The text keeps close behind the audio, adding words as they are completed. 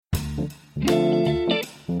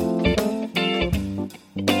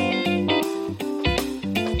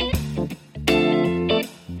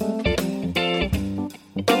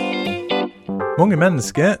Mange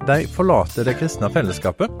mennesker, de forlater det kristne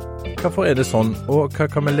fellesskapet. Hvorfor det sånn, og hva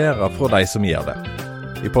kan vi lære fra de som gjør det?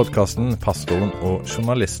 I podcasten Pastoren og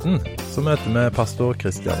Journalisten, så møter vi pastor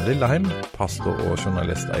Kristian Lilleheim, pastor og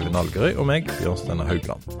journalist Eivind Algerøy, og meg, Bjørnsteinar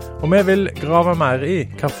Haugland. Og vi vil grave mer i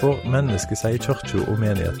hvorfor mennesker sier kirken og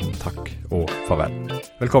menigheten takk og farvel.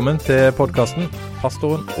 Velkommen til podcasten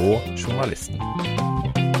Pastoren og Journalisten.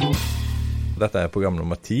 Dette program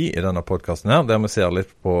nummer 10 i denne podcasten her, der vi ser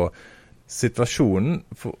litt på situasjonen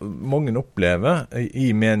mange opplever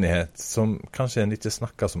i menighet som kanskje en ikke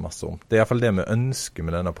snakker så masse om. Det I hvert fall det vi ønsker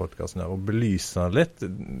med denne podcasten her, å belyse litt.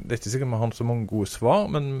 Det ikke sikkert vi har så mange gode svar,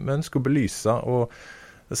 men vi ønsker å belyse, og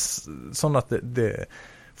sånn at det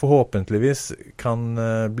forhåpentligvis kan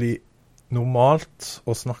bli normalt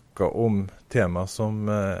å snakke om tema som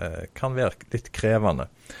kan være litt krevende.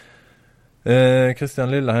 Kristian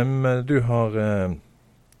Lilleheim, du har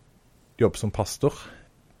jobb som pastor.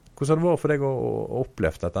 Hvordan har det vært for deg å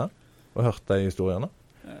oppleve dette og hørt de historiene?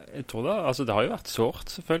 Jeg tror det har jo vært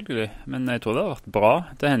sårt selvfølgelig, men jeg tror det har vært bra.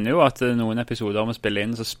 Det hender jo at noen episoder om å spille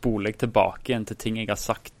inn, så spoler jeg tilbake igjen til ting jeg har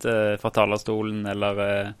sagt fra talerstolen,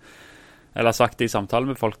 eller sagt i samtale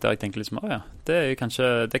med folk der jeg tenker litt små, ja. Det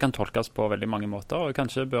kan tolkes på veldig mange måter, og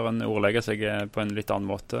kanskje bør en ordlegge seg på en litt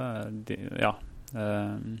annen måte. Ja.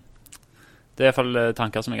 Det I hvert fall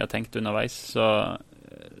tanker som jeg har tenkt underveis,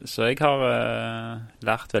 så jeg har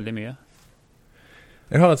lært veldig mye.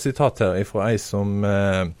 Jeg har et sitat her fra ei som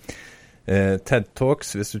TED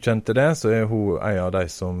Talks, hvis du kjente det, så hun en av de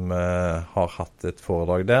som har hatt et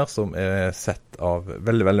foredrag der, som sett av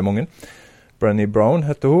veldig, veldig mange. Brené Brown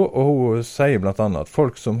heter hun, og hun sier blant annet at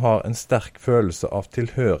folk som har en sterk følelse av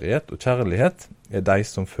tilhørighet og kjærlighet de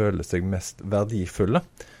som føler seg mest verdifulle.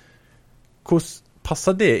 Hvordan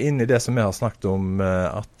passer det inn I det som vi har snakket om,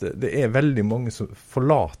 at det veldig mange som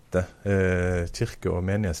forlater kirke- og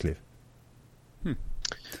menighetsliv?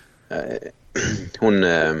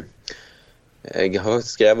 Jeg har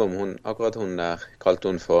skrevet om akkurat hun der,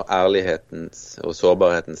 kalte hun for ærlighetens og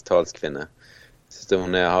sårbarhetens talskvinne. Jeg synes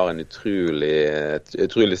hun har et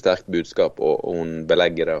utrolig sterkt budskap, og hun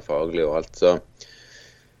belegger det faglig og alt. Så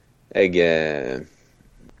jeg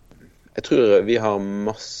tror vi har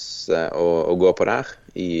masse å gå på der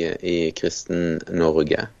i kristen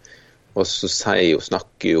Norge. Og så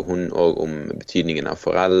snakker jo hun også om betydningen av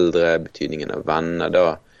foreldre, betydningen av venner.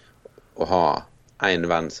 Da å ha en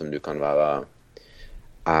venn som du kan være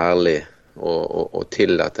ærlig og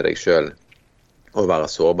tillate deg selv å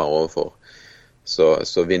være sårbar overfor,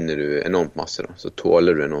 så vinner du enormt masse da. Så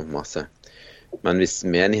tåler du enormt masse. Men hvis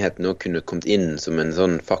menigheten nå kunne kommet inn som en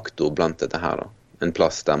sånn faktor blant dette her da, en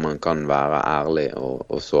plass der man kan være ærlig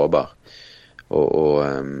og sårbar.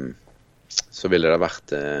 Så ville det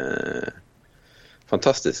vært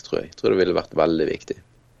fantastisk, tror jeg. Jeg tror det ville vært veldig viktig.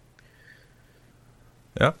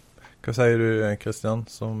 Ja. Hva sier du, Kristian,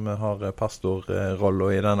 som har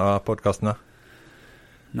pastorrollen I denne podcasten her?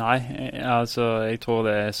 Nei, altså, jeg tror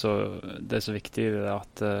det er så viktig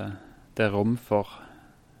at det rom for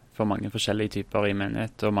mange forskjellige typer I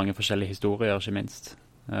menighet, og mange forskjellige historier, ikke minst.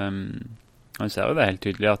 Og vi ser jo det helt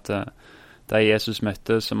tydelig at da Jesus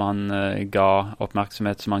møtte, som han ga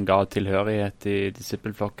oppmerksomhet, som han ga tilhørighet I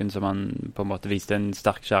disippelflokken, som han på en måte viste en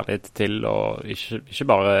sterk kjærlighet til, og ikke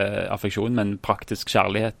bare affeksjon, men praktisk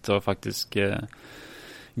kjærlighet, og faktisk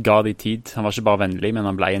ga de tid. Han var ikke bare vennlig, men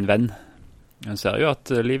han ble en venn. Vi ser jo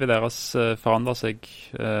at livet deres forandrer seg.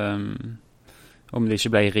 Om de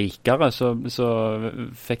ikke ble rikere, så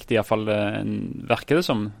fikk de I hvert fall, virker det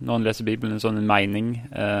som, når en leser Bibelen, en sånn mening,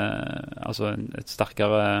 altså et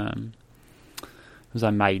sterkere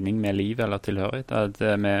mening med livet eller tilhørighet.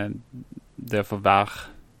 Det med det å få være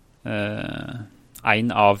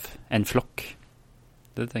en av en flokk.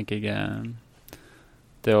 Det tenker jeg,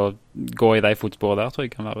 det å gå I de fotsporene der, tror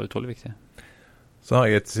jeg kan være utrolig viktig. Så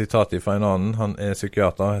har jeg et sitat fra en annen, han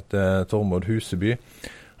psykiater, heter Tormod Huseby.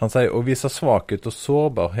 Han sier, å vise svakhet og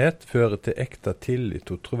sårbarhet fører til ekte tillit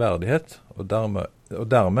og troverdighet, og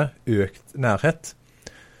dermed økt nærhet.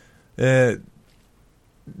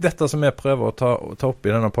 Dette som jeg prøver å ta opp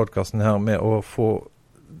I denne podcasten her, med å få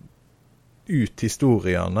ut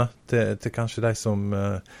historiene til kanskje de som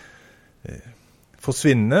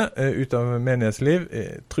forsvinner ut av menighetsliv,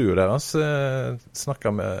 tror deres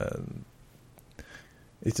snakker med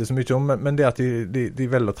ikke så mye om, men det at de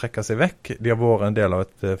velger å trekke seg vekk, de har vært en del av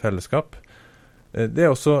et fellesskap, det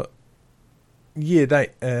også gi dem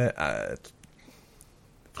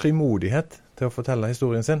frimodighet til å fortelle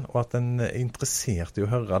historien sin, og at en interessert i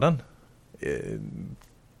å høre den.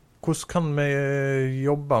 Hvordan kan vi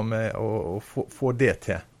jobbe med å få det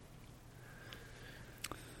til?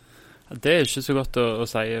 Det ikke så godt å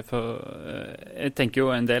si, for jeg tenker jo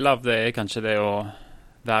en del av det kanskje det å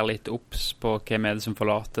være litt obs på hvem det som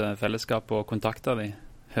forlater fellesskapet og kontakter de,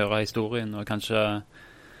 høre historien og kanskje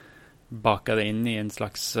bake det inn i en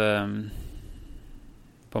slags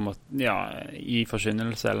på en måte, i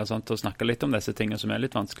forkynnelse eller sånt, og snakke litt om disse tingene som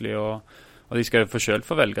litt vanskelig, og de skal jo selv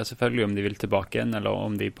få velge selvfølgelig om de vil tilbake igjen, eller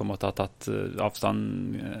om de på en måte har tatt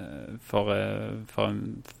avstand for en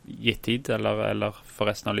gitt tid, eller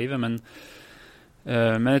for resten av livet, men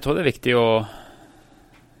jeg tror det viktig å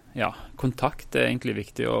kontakt egentlig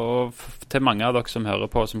viktig, og til mange av dere som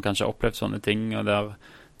hører på, som kanskje har opplevd sånne ting, og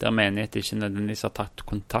der menighet ikke nødvendigvis har tatt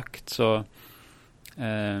kontakt, så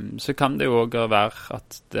kan det jo også være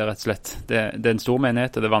at det rett og slett det er en stor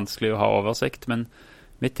menighet, og det er vanskelig å ha oversikt, men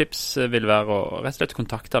mitt tips vil være å rett og slett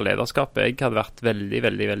kontakte lederskapet. Jeg hadde vært veldig,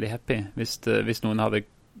 veldig, veldig happy hvis noen hadde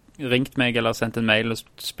ringt meg eller sendt en mail og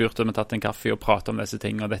spurt om å tatt en kaffe og prate om disse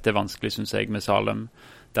tingene, og dette er vanskelig, synes jeg, med Salem.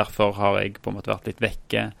 Derfor har jeg på en måte vært litt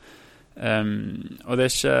vekke. Og det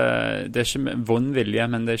er ikke vond vilje,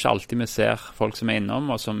 men det er ikke alltid vi ser folk som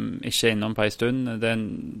innom, og som ikke innom på en stund.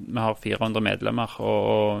 Vi har 400 medlemmer,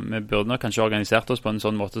 og vi burde nok kanskje organisert oss på en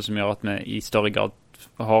sånn måte som gjør at vi i større grad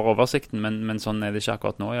har oversikten, men sånn det ikke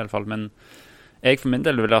akkurat nå i alle fall. Men jeg for min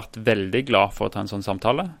del ville vært veldig glad for å ta en sånn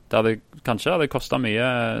samtale, der det kanskje hadde kostet mye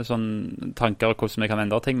sånn tanker og hvordan vi kan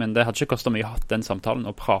endre ting, men det hadde ikke kostet mye å ha den samtalen,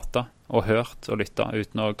 og prate og hørt og lytte,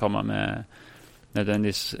 uten å komme med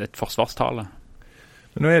nødvendigvis et forsvarstale.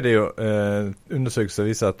 Men nå det jo undersøkelser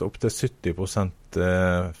viser at opp til 70%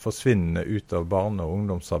 forsvinner ut av barne- og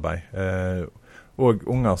ungdomsarbeid. Og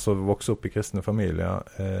unger som vokser opp i kristne familier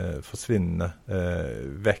forsvinner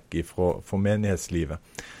vekk fra menighetslivet.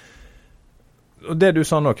 Og det du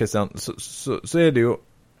sa nå, Kristian, så det jo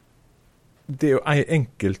en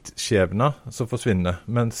enkeltskjebne som forsvinner,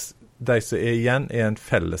 mens de som igjen en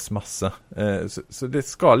felles masse. Så det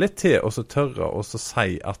skal litt til å tørre å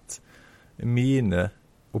si at mine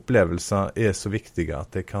opplevelser så viktige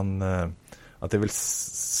at jeg vil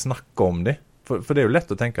snakke om dem. For det jo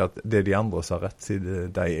lett å tenke at det de andre som har rett, siden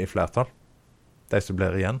de i flertall. De som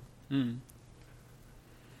blir igjen.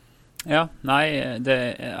 Ja, nei,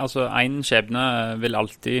 altså en skjebne vil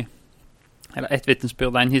alltid, eller et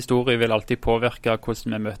vitnesbyrd, en historie vil alltid påvirke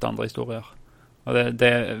hvordan vi møter andre historier. Og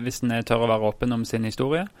hvis en tør å være åpen om sin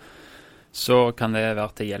historie, så kan det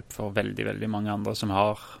være til hjelp for veldig, veldig mange andre som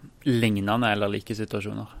har lignende eller like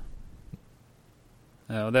situasjoner.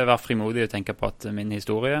 Og det å være frimodig å tenke på at min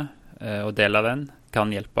historie, og dele den, kan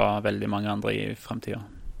hjelpe veldig mange andre i fremtiden.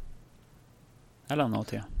 Eller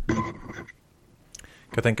nåtiden.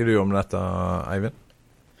 Hva tenker du om dette, Eivind?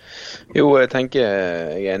 Jo, jeg tenker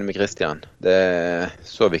jeg enig med Kristian. Det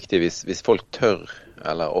så viktig hvis folk tør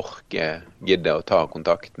eller orker, gidder å ta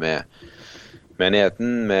kontakt med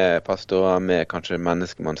menigheten, med pastorer, med kanskje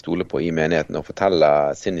mennesker man stoler på i menigheten, og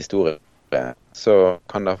fortelle sin historie, så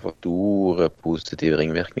kan det få store positive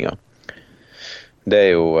ringvirkninger. Det er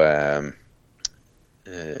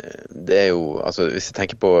jo, altså hvis jeg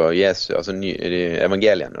tenker på Jesu, altså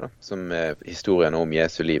evangeliene, som historien om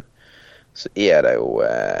Jesu liv, så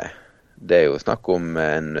det jo snakk om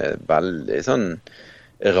en veldig sånn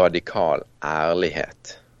radikal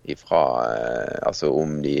ærlighet ifra, altså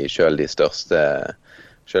om selv de største,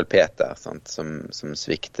 selv Peter, sant, som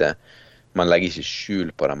svikter. Man legger ikke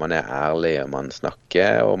skjul på det, man ærlig, og man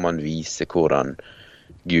snakker, og man viser hvordan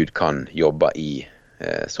Gud kan jobbe i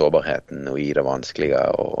sårbarheten og i det vanskelige,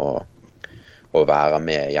 og være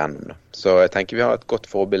med gjennom det. Så jeg tenker vi har et godt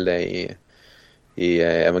forbilde i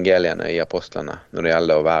evangeliene, i apostlene, når det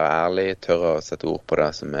gjelder å være ærlig, tørre å sette ord på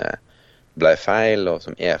det som ble feil, og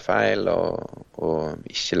som feil, og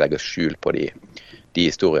ikke legge skjul på de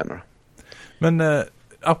historiene. Men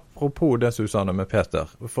apropos det som du sa med Peter,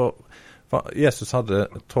 for Jesus hadde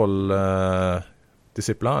 12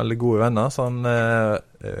 disipler, eller gode venner, som han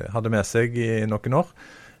hadde med seg i noen år.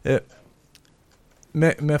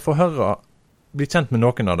 Vi får bli kjent med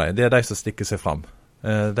noen av dem. Det de som stikker seg fram.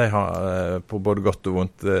 De har på både godt og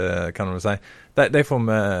vondt, kan man si. De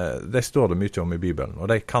står det mye om i Bibelen, og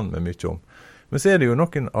de kan vi mye om. Men så det jo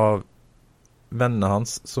noen av vennene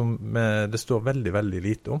hans som det står veldig, veldig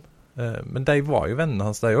lite om. Men de var jo vennene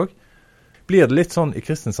hans, de også. Blir det litt sånn i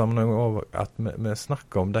kristen sammenheng over at vi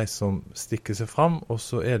snakker om de som stikker seg fram, og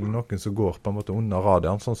så det noen som går på en måte under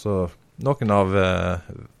radaren, sånn som noen av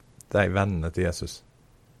de vennene til Jesus?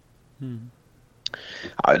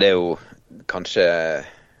 Ja, det jo kanskje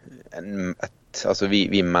et lett, altså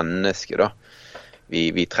vi mennesker da,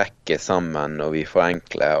 vi trekker sammen, og vi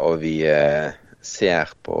forenkler, og vi ser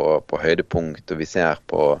på høydepunkt, og vi ser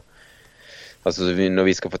på, altså når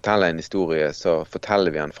vi skal fortelle en historie, så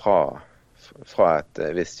forteller vi den fra et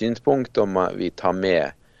visst synspunkt, og vi tar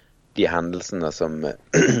med de hendelsene som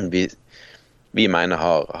vi mener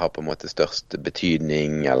har på en måte størst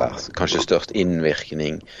betydning, eller kanskje størst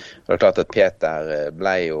innvirkning. Og det klart at Peter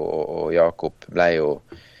ble jo, og Jakob ble jo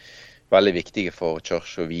veldig viktige for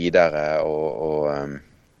kirken videre, og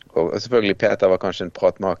selvfølgelig Peter var kanskje en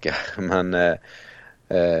pratmaker, men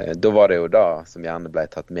da var det jo da som gjerne ble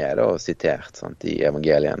tatt med da, og sitert sant, i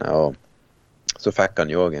evangeliene, og så fikk han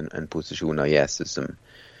jo også en posisjon av Jesus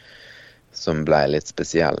som ble litt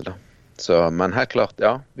spesiell da. Så, men helt klart,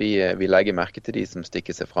 ja, vi legger merke til de som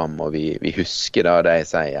stikker seg frem, og vi husker da det jeg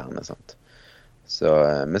sier gjerne, sant. Så,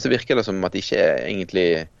 men så virker det som at ikke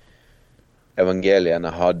egentlig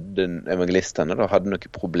evangelistene da, hadde noe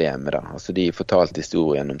problem med det. Altså de fortalte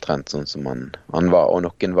historien omtrent sånn som han var, og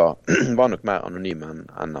noen var nok mer anonyme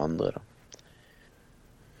enn andre da.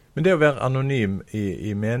 Men det å være anonym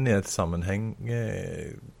i menighetssammenheng,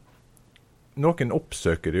 noen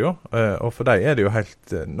oppsøker det jo, og for deg det jo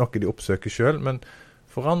helt noe de oppsøker selv, men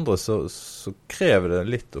for andre så krever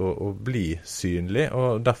det litt å bli synlig,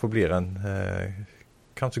 og derfor blir en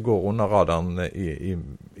kanskje går under radaren i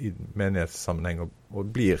menighetssammenheng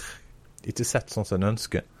og blir ikke sett sånn som en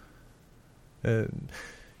ønsker.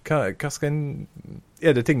 Hva skal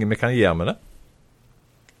er det ting vi kan gjøre med det?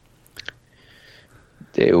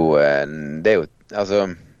 Det er jo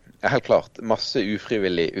altså, helt klart, masse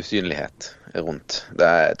ufrivillig usynlighet rundt.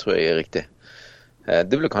 Det tror jeg riktig.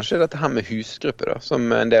 Det blir kanskje dette her med husgrupper da,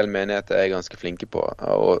 som en del menigheter er ganske flinke på,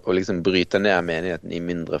 og liksom bryte ned menigheten i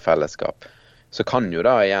mindre fellesskap. Så kan jo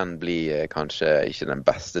da igjen bli kanskje ikke den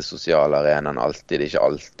beste sosiale arenaen alltid, det er ikke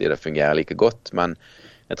alltid det fungerer like godt, men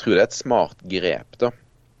jeg tror det er et smart grep da.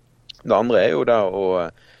 Det andre er jo da å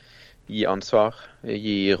gi ansvar,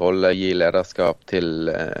 gi rolle, gi lederskap til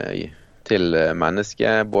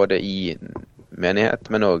mennesker, både i menighet,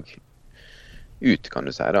 men også ut, kan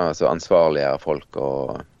du si da, altså ansvarligere folk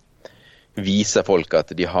og vise folk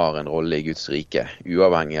at de har en rolle i Guds rike,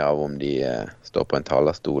 uavhengig av om de står på en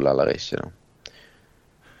talerstol eller ikke da.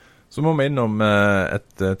 Så må vi innom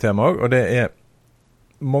et tema også, og det er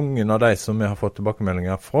mange av de som vi har fått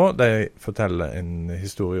tilbakemeldinger fra, de forteller en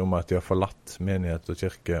historie om at de har forlatt menighet og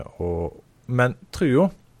kirke, men tro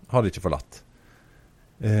har de ikke forlatt.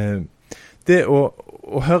 Det å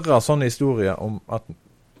høre sånne historier om at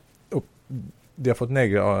de har fått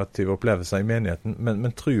negative opplevelser i menigheten,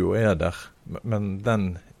 men tro er der, men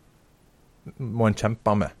den må en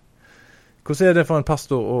kjempe med. Hvordan er det for en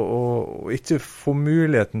pastor å ikke få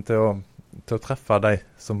muligheten til å treffe de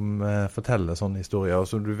som forteller sånne historier, og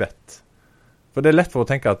som du vet? For det er lett for å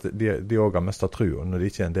tenke at de også har mistet troen når de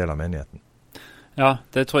ikke er en del av menigheten. Ja,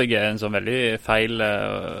 det tror jeg er en sånn veldig feil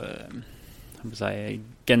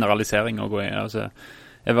generalisering å gå i. Altså,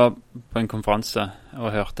 jeg var på en konferanse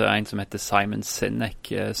og hørte en som heter Simon Sinek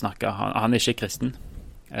snakke. Han er ikke kristen,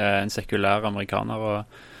 en sekulær amerikaner, og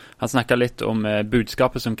han snakket litt om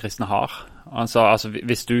budskapet som kristne har. Han sa, altså,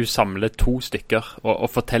 hvis du samler 2 stykker og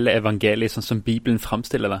forteller evangeliet sånn som Bibelen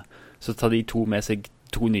fremstiller det, så tar de 2 med seg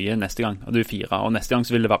 2 nye neste gang, og du er 4. Og neste gang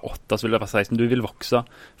så vil det være 8, så vil det være 16. Du vil vokse,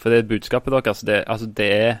 for det budskapet deres,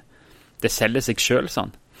 det selger seg selv,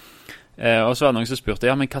 sånn. Og så var det noen som spurte,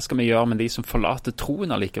 ja, men hva skal vi gjøre med de som forlater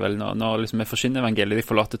troen allikevel, når liksom vi forkynner evangeliet, de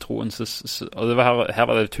forlater troen, og det var her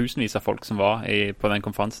var det tusenvis av folk som var på den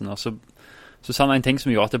konferansen, og så sa han en ting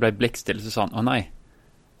som gjorde at det ble blikkstille, så sa han, nei,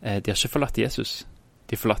 de har ikke forlatt Jesus,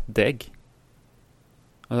 de har forlatt deg.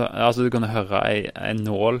 Altså du kunne høre en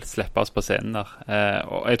nål slippes på scenen der,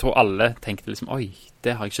 og jeg tror alle tenkte liksom, oi,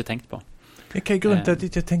 det har jeg ikke tenkt på. Hva er grunnen til at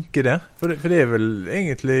de ikke tenker det? For det er vel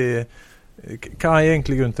egentlig, hva er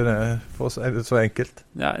egentlig grunnen til det, for er det så enkelt?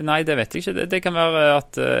 Ja, nei, det vet jeg ikke. Det kan være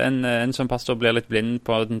at en som pastor blir litt blind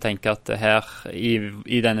på at den tenker at her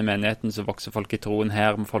i denne menigheten så vokser folk i troen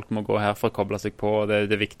her, folk må gå her for å koble seg på, og det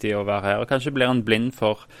er viktig å være her. Og kanskje blir han blind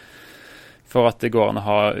for at det går an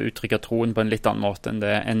å uttrykke troen på en litt annen måte enn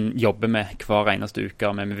det en jobber med hver eneste uke,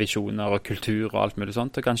 med visjoner og kultur og alt mulig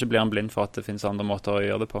sånt, og kanskje blir han blind for at det finnes andre måter å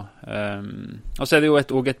gjøre det på. Og så er det jo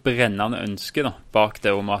også et brennende ønske da, bak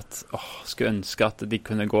det om at skulle ønske at de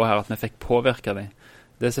kunne gå her, at vi fikk påvirke dem.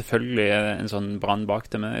 Det er selvfølgelig en sånn brann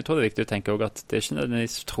bak det, men jeg tror det er viktig å tenke også at det er ikke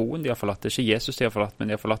nødvendigvis troen de har forlatt, det er ikke Jesus de har forlatt,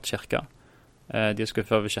 men de har forlatt kirka. De er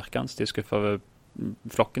skuffet over kirken hans, de er skuffet over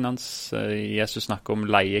flokken hans. Jesus snakker om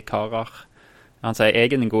leiekarer. Han sier, jeg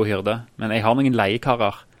er en god hyrde, men jeg har noen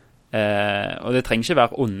leiekarer. Og det trenger ikke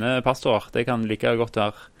være onde pastorer. Det kan like godt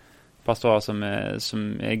være pastorer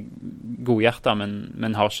som er godhjertet,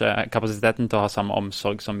 men har ikke kapasiteten til å ha samme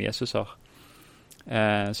omsorg som Jesus har.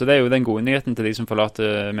 Så det er jo den gode nyheten til de som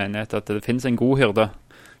forlater menighet, at det finnes en god hyrde.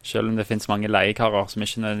 Selv om det finnes mange leiekarer som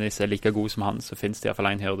ikke nødvendigvis er like gode som han, så finnes det i hvert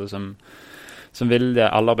fall en hyrde som vil det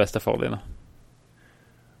aller beste for dem.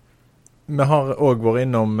 Vi har også vært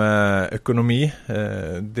innom økonomi,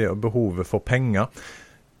 det og behovet for penger.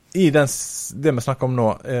 I det vi snakker om nå,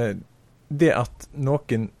 det at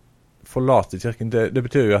noen forlater kirken, det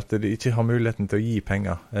betyr jo at de ikke har muligheten til å gi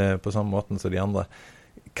penger på samme måten som de andre.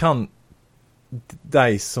 Kan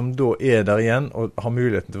de som da er der igjen og har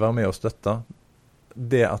muligheten til å være med og støtte,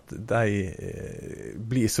 det at de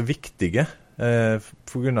blir så viktige,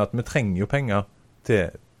 for grunn av at vi trenger jo penger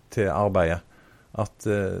til arbeidet, at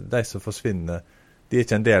de som forsvinner, de er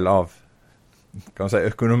ikke en del av, kan man si,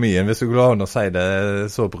 økonomien, hvis du går an å si det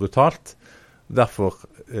så brutalt. Derfor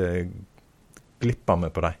glipper vi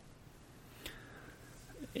på dem.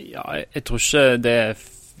 Ja, jeg tror ikke det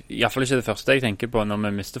i hvert fall ikke det første jeg tenker på når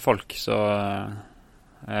vi mister folk, så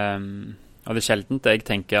og det er sjeldent jeg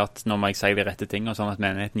tenker at nå må jeg si de rette tingene sånn at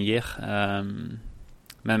menigheten gir,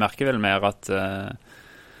 men jeg merker vel mer at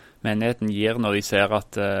menigheten gir når de ser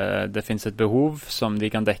at det finnes et behov som de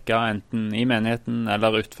kan dekke enten i menigheten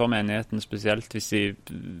eller utenfor menigheten, spesielt hvis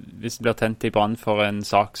det blir tent i brann for en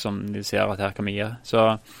sak som de ser at her kan vi gi. Så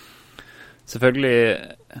selvfølgelig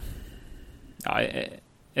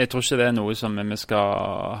jeg tror ikke det er noe som vi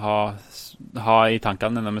skal ha i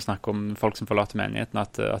tankene når vi snakker om folk som forlater menigheten,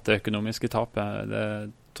 at det økonomiske tapet,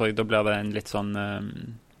 det tror jeg da blir det en litt sånn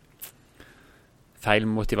feil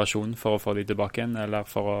motivasjon for å få de tilbake igjen, eller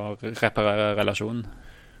for å reparere relasjonen.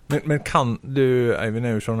 Men kan du, Eivind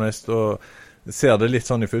er jo journalist og ser det litt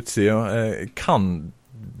sånn i utsida, kan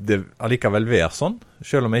det allikevel være sånn,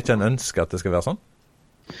 selv om jeg ikke ønsker at det skal være sånn?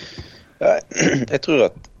 Ja, jeg tror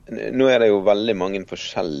at nå er det jo veldig mange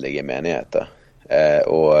forskjellige menigheter,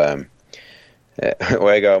 og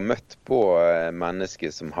jeg har møtt på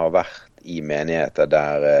mennesker som har vært i menigheter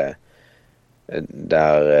der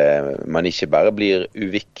man ikke bare blir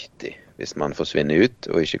uviktig hvis man forsvinner ut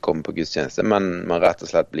og ikke kommer på gudstjeneste, men man rett og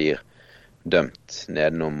slett blir dømt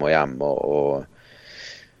nedenom og hjem og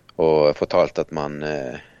fortalt at man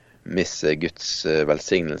misser Guds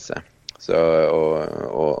velsignelse,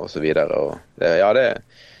 og så videre.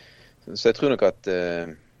 Så jeg tror nok at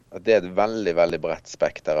det er et veldig, veldig bredt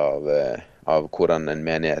spekter av hvordan en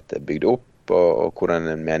menighet er bygd opp, og hvordan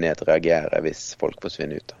en menighet reagerer hvis folk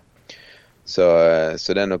forsvinner ut. Så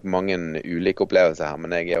det er nok mange ulike opplevelser her,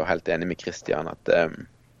 men jeg er jo helt enig med Kristian at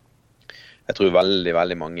jeg tror veldig,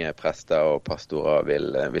 veldig mange prester og pastorer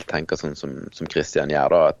vil tenke sånn som Kristian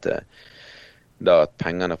gjør, at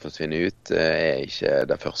pengene forsvinner ut er ikke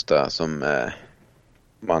det første som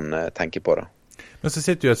man tenker på da. Men så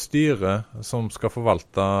sitter jo et styre som skal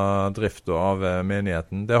forvalte driften av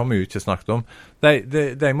menigheten. Det har vi jo ikke snakket om.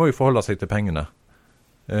 De må jo forholde seg til pengene.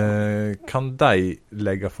 Kan de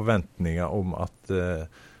legge forventninger om at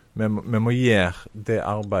vi må gjøre det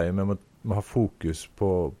arbeidet, vi må ha fokus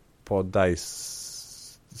på de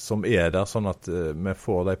som er der, sånn at vi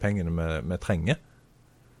får de pengene vi trenger?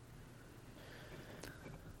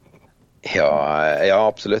 Ja,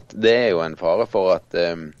 absolutt. Det er jo en fare for at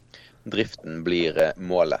driften blir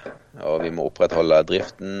målet, og vi må opprettholde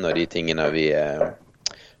driften og de tingene vi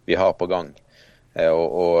har på gang.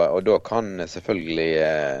 Og da kan selvfølgelig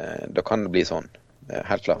da kan det bli sånn,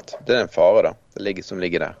 helt klart. Det er en fare da, som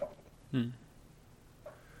ligger der.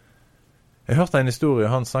 Jeg hørte en historie,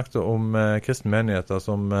 han snakket om kristne menigheter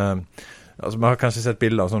som altså man har kanskje sett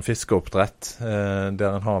bilder av sånn fiskeoppdrett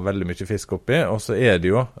der en har veldig mye fisk oppi, og så er det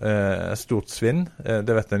jo stort svinn,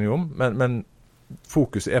 det vet en jo om, men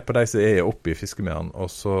fokuset er på de som er oppe i fiskemerdene,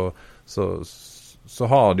 og så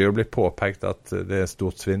har det jo blitt påpekt at det er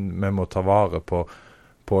stort svinn, vi må ta vare på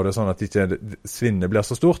det sånn at ikke svinnet blir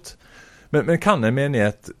så stort. Men kan en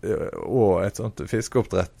menighet og et sånt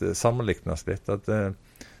fiskeoppdrett sammenlignes litt, at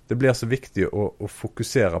det blir så viktig å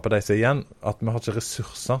fokusere på de som er igjen, at vi har ikke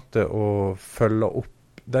ressurser til å følge opp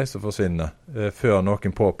de som forsvinner, før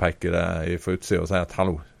noen påpeker det fra utsida og sier at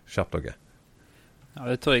hallo, skjerp dere. Ja,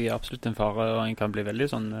 det tror jeg er absolutt en fare, og en kan bli veldig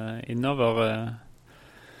sånn innover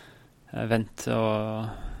vent og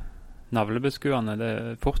navlebeskuende. Det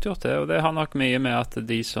er fort gjort det, og det har nok mye med at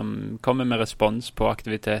de som kommer med respons på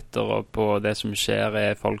aktiviteter og på det som skjer,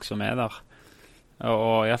 er folk som er der.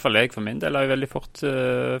 Og i hvert fall jeg for min del er jo veldig fort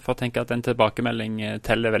for å tenke at en tilbakemelding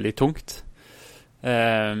teller veldig tungt.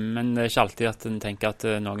 Men det er ikke alltid at en tenker at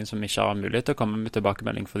noen som ikke har mulighet til å komme med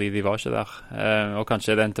tilbakemelding fordi de var ikke der. Og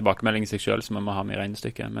kanskje det er en tilbakemelding i seg selv som man må ha med i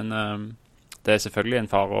regnestykket. Men det er selvfølgelig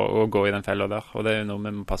en fare å gå i den fella der, og det er jo noe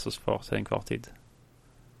vi må passe oss for til enhver tid.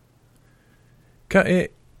 Hva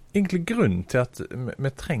er egentlig grunnen til at vi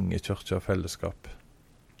trenger kirke og fellesskap?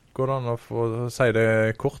 Går det an å få si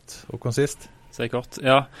det kort og konsist? Si kort,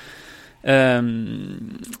 ja.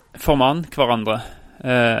 Forman hverandre.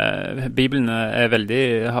 Bibelen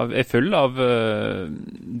er full av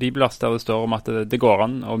bibelers der det står om at det går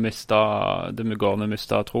an å miste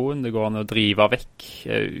troen, det går an å drive vekk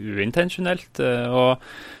uintensjonelt, og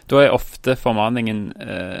da er ofte formaningen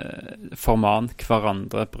forman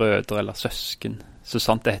hverandre, brødre eller søsken. Så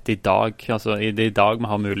sant det heter i dag, altså det er i dag vi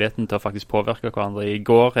har muligheten til å faktisk påvirke hverandre. I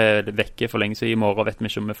går er det vekke for lenge siden, i morgen vet vi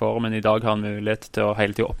ikke om vi får, men i dag har vi mulighet til å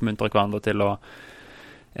hele tiden oppmuntre hverandre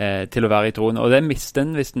til å være i troen. Og det mister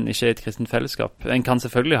en hvis en ikke er et kristent fellesskap. En kan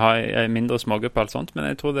selvfølgelig ha en mindre smågruppe og alt sånt, men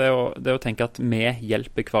jeg tror det å tenke at vi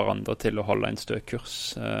hjelper hverandre til å holde en stø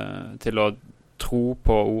kurs, til å tro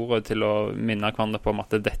på ordet, til å minne hverandre på om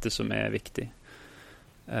at det er dette som er viktig.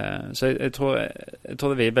 Så jeg tror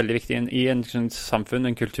det er veldig viktig i en samfunn,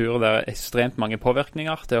 en kultur der det er ekstremt mange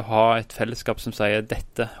påvirkninger, til å ha et fellesskap som sier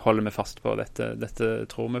dette holder vi fast på, dette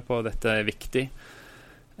tror vi på, dette er viktig.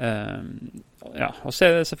 Og så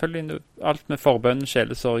er det selvfølgelig alt med forbønn,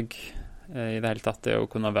 sjelesorg, i det hele tatt det å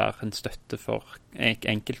kunne være en støtte for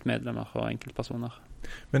enkeltmedlemmer og enkeltpersoner.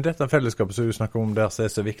 Men dette fellesskapet som du snakker om der som er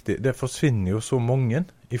så viktig, det forsvinner jo så mange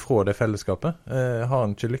ifra det fellesskapet. Har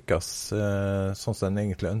en ikke lykkes sånn som en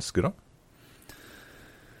egentlig ønsker da?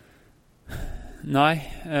 Nei,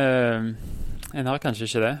 en har kanskje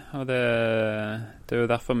ikke det, og det er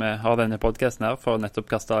jo derfor vi har denne podcasten her, for å nettopp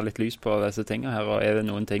kaste litt lys på disse tingene her, og er det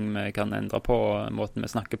noen ting vi kan endre på, måten vi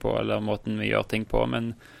snakker på, eller måten vi gjør ting på,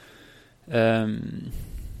 men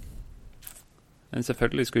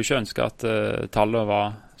selvfølgelig skulle jeg ikke ønske at tallene var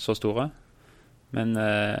så store, men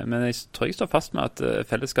jeg tror jeg står fast med at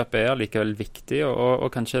fellesskapet er likevel viktig,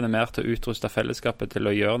 og kanskje er det mer til å utruste fellesskapet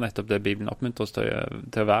til å gjøre nettopp det Bibelen oppmuntrer oss til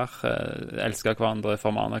å være, elske hverandre,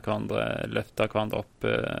 formane hverandre, løfte hverandre opp,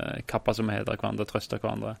 kappe som heder hverandre, trøste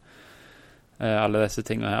hverandre, alle disse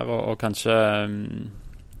tingene her, og kanskje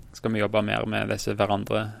skal vi jobbe mer med disse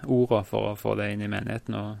hverandre-ordene for å få det inn i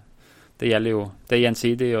menigheten, og det gjelder jo, det er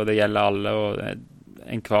gjensidig, og det gjelder alle, og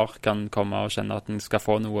en hver kan komme og kjenne at en skal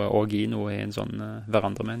få noe og gi noe i en sånn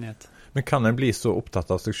hverandremenighet. Men kan en bli så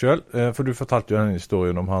opptatt av seg selv? For du fortalte jo den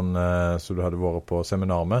historien om han som du hadde vært på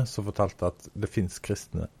seminar med, som fortalte at det finnes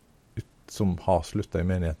kristne som har sluttet i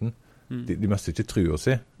menigheten. De møtte ikke trua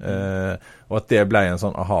si, og at det ble en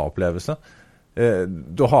sånn aha-opplevelse.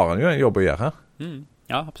 Da har han jo en jobb å gjøre her.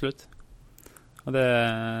 Ja, absolutt. Og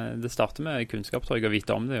det starter med kunnskap, tror jeg, å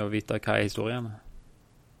vite om det, og vite hva er historiene.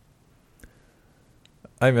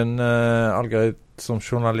 Eivind Algerød, som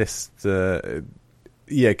journalist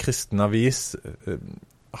i en kristen avis,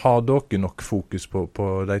 har dere nok fokus på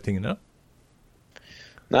de tingene?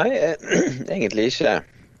 Nei, egentlig ikke.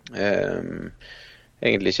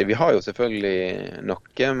 Egentlig ikke. Vi har jo selvfølgelig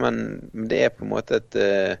noe, men det er på en måte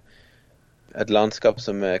et landskap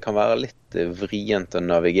som kan være litt vrient å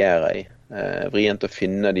navigere i. Vrient å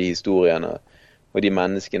finne de historiene og de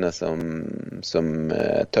menneskene som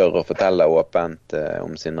tør å fortelle åpent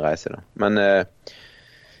om sin reise. Da. Men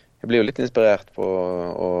jeg blir jo litt inspirert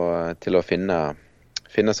til å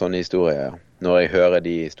finne sånne historier når jeg hører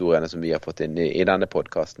de historiene som vi har fått inn i denne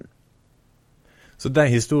podcasten. Så de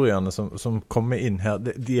historiene som kommer inn her,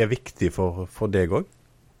 de er viktige for deg også?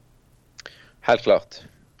 Helt klart.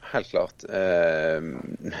 Helt klart.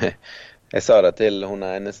 Jeg sa det til hun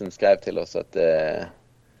ene som skrev til oss at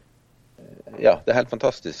ja, det er helt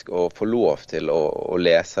fantastisk å få lov til å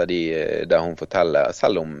lese der hun forteller,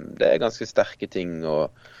 selv om det er ganske sterke ting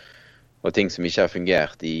og ting som ikke har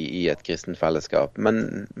fungert i et kristent fellesskap.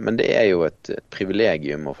 Men det er jo et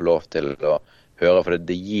privilegium å få lov til å høre, for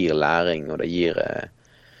det gir læring, og det gir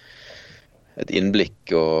et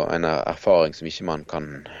innblikk og en erfaring som ikke man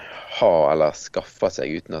kan ha eller skaffe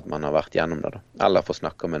seg uten at man har vært gjennom det, da. Eller få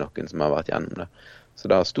snakke med noen som har vært gjennom det. Så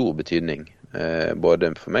det har stor betydning,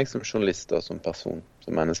 både for meg som journalist og som person,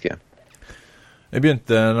 som menneske. Jeg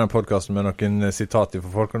begynte denne podcasten med noen sitater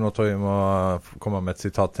for folk, og nå tror jeg må komme med et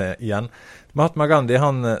sitat til igjen. Mahatma Gandhi,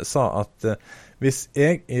 han sa at hvis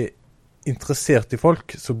jeg er interessert i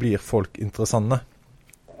folk, så blir folk interessante.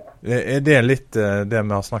 Er det litt det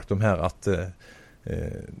vi har snakket om her, at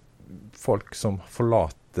folk som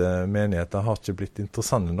forlater menigheter har ikke blitt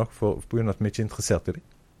interessante nok på grunn av at vi ikke er interessert i dem?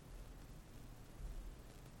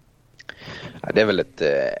 Ja, det er vel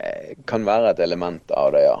kan være et element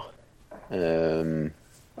av det, ja.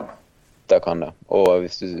 Det kan det. Og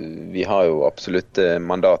vi har jo absolutt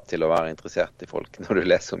mandat til å være interessert i folk når du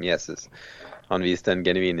leser om Jesus. han viste en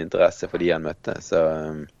genuin interesse for de han møtte. Så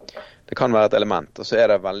det kan være et element. Og så er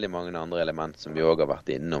det veldig mange andre element som vi også har vært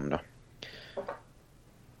innom da.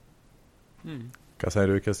 Hva sier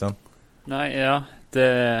du, Kristian? Nei, ja, det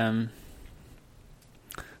er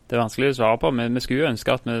vanskelig å svare på, men vi skulle jo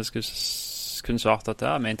ønske at vi skulle kunne svart at vi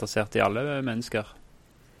er interessert i alle mennesker.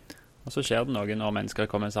 Og så skjer det noe når mennesker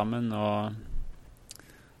kommer sammen, og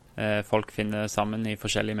folk finner sammen i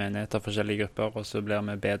forskjellige menigheter, forskjellige grupper, og så blir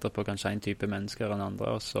vi bedre på kanskje en type mennesker enn andre,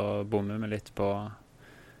 og så bommer vi litt på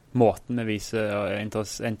måten vi viser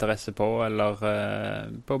interesse på, eller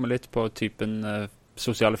bommer litt på typen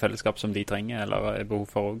sosiale fellesskap som de trenger, eller er behov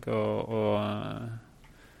for også. Og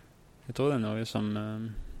jeg tror det er noe som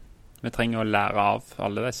vi trenger å lære av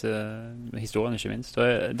alle disse historiene, ikke minst.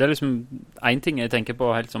 Og det er liksom en ting jeg tenker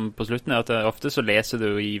på helt som på slutten, er at ofte så leser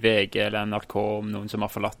du i VG eller NRK om noen som har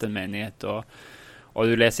forlatt en menighet, og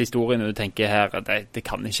du leser historien og du tenker her, det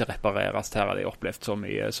kan ikke repareres, her har de opplevd så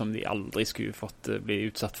mye som de aldri skulle fått bli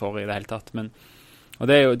utsatt for i det hele tatt. Og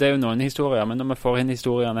det er jo noen historier, men når vi får inn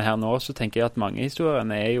historiene her nå, så tenker jeg at mange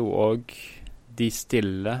historiene er jo også de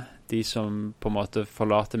stille, de som på en måte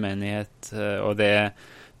forlater menighet, og det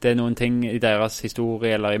er noen ting i deres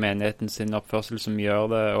historie eller i menigheten sin oppførsel som gjør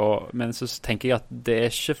det, men så tenker jeg at det er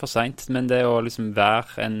ikke for sent, men det å liksom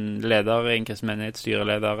være en leder i en kristen menighet,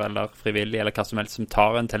 styreleder eller frivillig eller hva som helst, som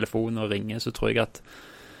tar en telefon og ringer, så tror jeg at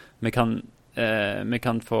vi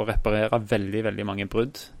kan få reparere veldig, veldig mange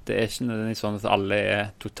brudd. Det er ikke nødvendigvis sånn at alle er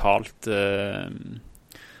totalt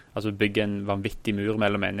altså bygge en vanvittig mur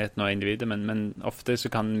mellom menigheten og individet, men ofte så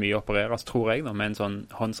kan mye opereres, tror jeg, med en sånn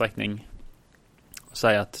håndsrekning, og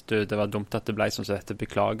si at det var dumt at det ble sånn som dette,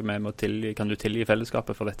 beklager, kan du tilgi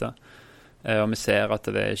fellesskapet for dette? Og vi ser at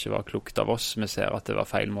det ikke var klokt av oss, vi ser at det var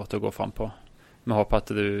feil måte å gå frem på. Vi håper at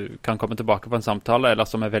du kan komme tilbake på en samtale, eller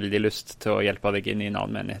som har veldig lyst til å hjelpe deg inn i en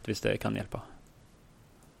annen menighet, hvis det kan hjelpe.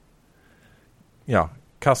 Ja,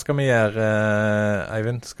 hva skal vi gjøre,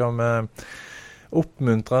 Eivind? Skal vi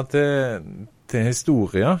oppmuntre til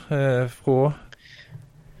historier fra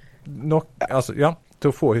nok, altså, ja, til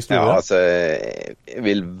å få historier? Ja, altså, jeg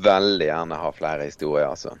vil veldig gjerne ha flere historier,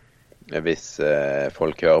 altså. Hvis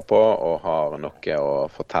folk hører på og har noe å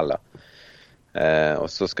fortelle. Og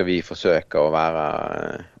så skal vi forsøke å være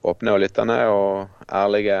åpne og lyttende og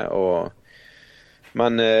ærlige.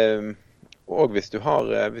 Men hvis du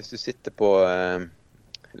sitter på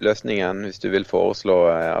løsningen, hvis du vil foreslå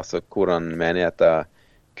altså, hvordan menigheter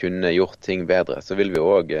kunne gjort ting bedre, så vil vi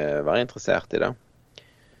også være interessert i det.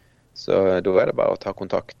 Så da er det bare å ta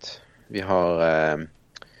kontakt. Vi har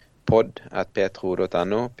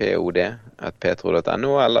pod@petro.no,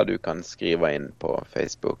 pod@petro.no, eller du kan skrive inn på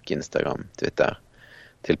Facebook, Instagram, Twitter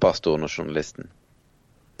til pastoren og journalisten.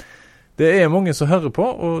 Det er mange som hører på,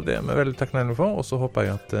 og det er vi veldig takknemlige for, og så håper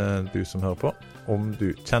jeg at du som hører på, om du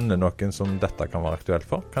kjenner noen som dette kan være aktuelt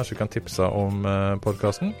for, kanskje kan tipse om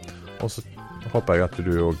podcasten, og så håper jeg at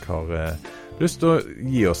du også har lyst til å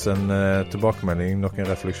gi oss en tilbakemelding,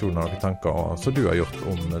 noen refleksjoner, noen tanker som du har gjort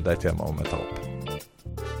om de temaene vi tar opp.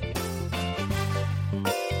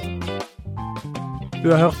 Du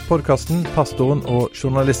har hørt podcasten Pastoren og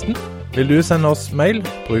Journalisten. Vil du sende oss mail,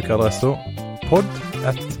 bruk adressen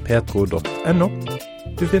pod@petro.no.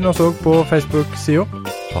 Du finner oss også på Facebook-siden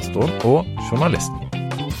Pastoren og Journalisten.